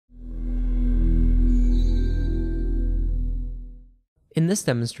In this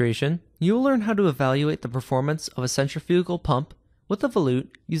demonstration, you will learn how to evaluate the performance of a centrifugal pump with a volute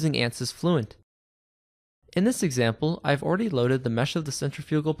using ANSYS Fluent. In this example, I've already loaded the mesh of the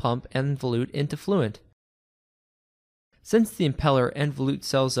centrifugal pump and volute into Fluent. Since the impeller and volute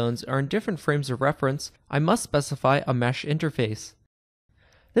cell zones are in different frames of reference, I must specify a mesh interface.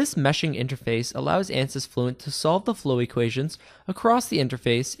 This meshing interface allows ANSYS Fluent to solve the flow equations across the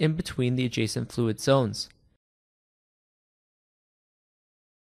interface in between the adjacent fluid zones.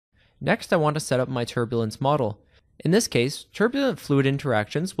 Next, I want to set up my turbulence model. In this case, turbulent fluid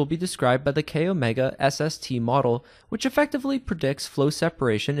interactions will be described by the K-omega SST model, which effectively predicts flow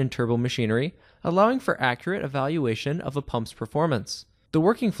separation in turbomachinery, allowing for accurate evaluation of a pump's performance. The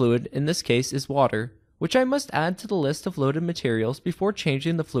working fluid in this case is water, which I must add to the list of loaded materials before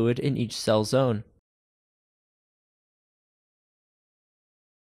changing the fluid in each cell zone.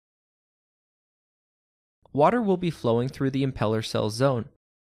 Water will be flowing through the impeller cell zone.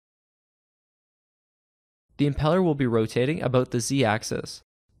 The impeller will be rotating about the z-axis.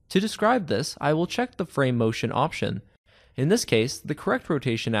 To describe this, I will check the frame motion option. In this case, the correct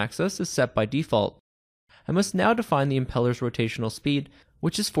rotation axis is set by default. I must now define the impeller's rotational speed,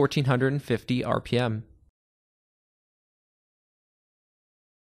 which is 1450 rpm.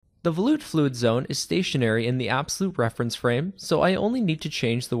 The volute fluid zone is stationary in the absolute reference frame, so I only need to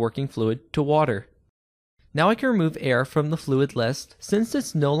change the working fluid to water. Now I can remove air from the fluid list since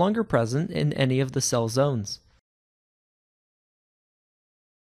it's no longer present in any of the cell zones.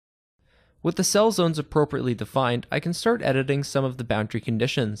 With the cell zones appropriately defined, I can start editing some of the boundary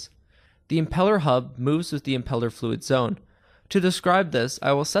conditions. The impeller hub moves with the impeller fluid zone. To describe this,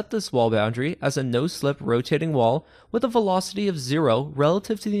 I will set this wall boundary as a no-slip rotating wall with a velocity of 0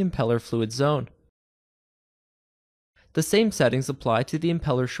 relative to the impeller fluid zone. The same settings apply to the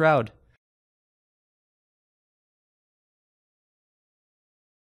impeller shroud.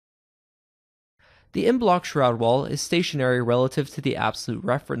 The in-block shroud wall is stationary relative to the absolute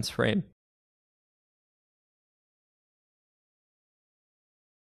reference frame.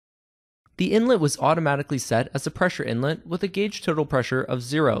 The inlet was automatically set as a pressure inlet with a gauge total pressure of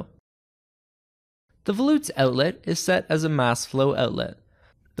 0. The volute's outlet is set as a mass flow outlet.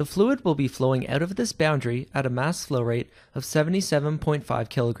 The fluid will be flowing out of this boundary at a mass flow rate of 77.5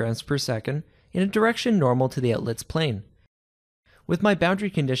 kilograms per second in a direction normal to the outlet's plane. With my boundary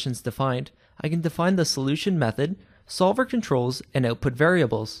conditions defined, I can define the solution method, solver controls, and output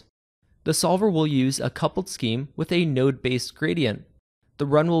variables. The solver will use a coupled scheme with a node-based gradient. The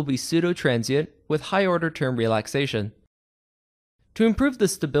run will be pseudo-transient with high-order term relaxation. To improve the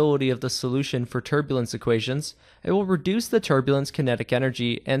stability of the solution for turbulence equations, I will reduce the turbulence kinetic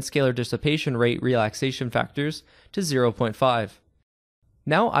energy and scalar dissipation rate relaxation factors to 0.5.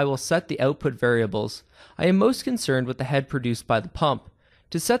 Now I will set the output variables. I am most concerned with the head produced by the pump.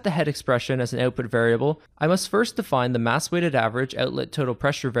 To set the head expression as an output variable, I must first define the mass-weighted average outlet total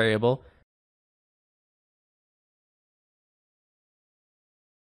pressure variable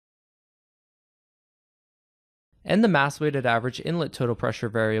and the mass-weighted average inlet total pressure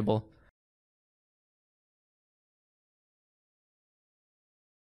variable.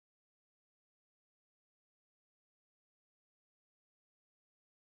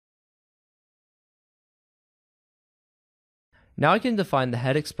 Now I can define the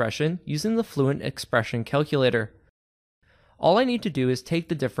head expression using the Fluent expression calculator. All I need to do is take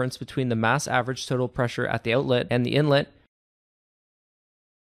the difference between the mass average total pressure at the outlet and the inlet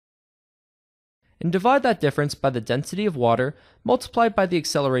and divide that difference by the density of water multiplied by the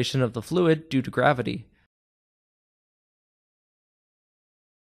acceleration of the fluid due to gravity.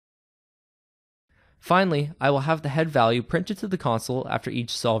 Finally, I will have the head value printed to the console after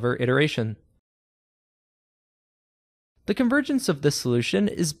each solver iteration. The convergence of this solution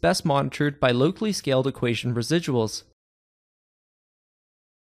is best monitored by locally scaled equation residuals.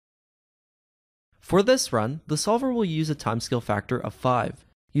 For this run, the solver will use a timescale factor of 5.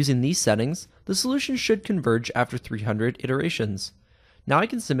 Using these settings, the solution should converge after 300 iterations. Now I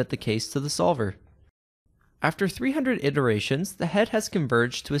can submit the case to the solver. After 300 iterations, the head has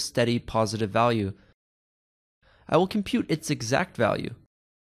converged to a steady positive value. I will compute its exact value.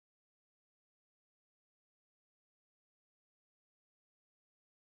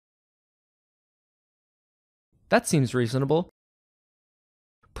 That seems reasonable.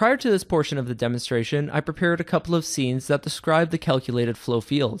 Prior to this portion of the demonstration, I prepared a couple of scenes that describe the calculated flow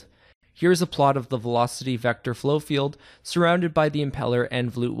field. Here is a plot of the velocity vector flow field surrounded by the impeller and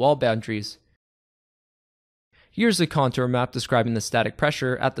volute wall boundaries. Here's a contour map describing the static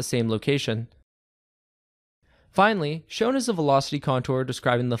pressure at the same location. Finally, shown is a velocity contour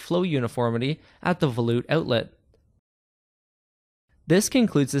describing the flow uniformity at the volute outlet. This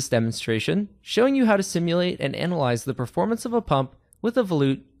concludes this demonstration, showing you how to simulate and analyze the performance of a pump with a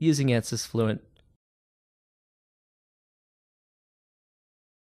volute using ANSYS Fluent.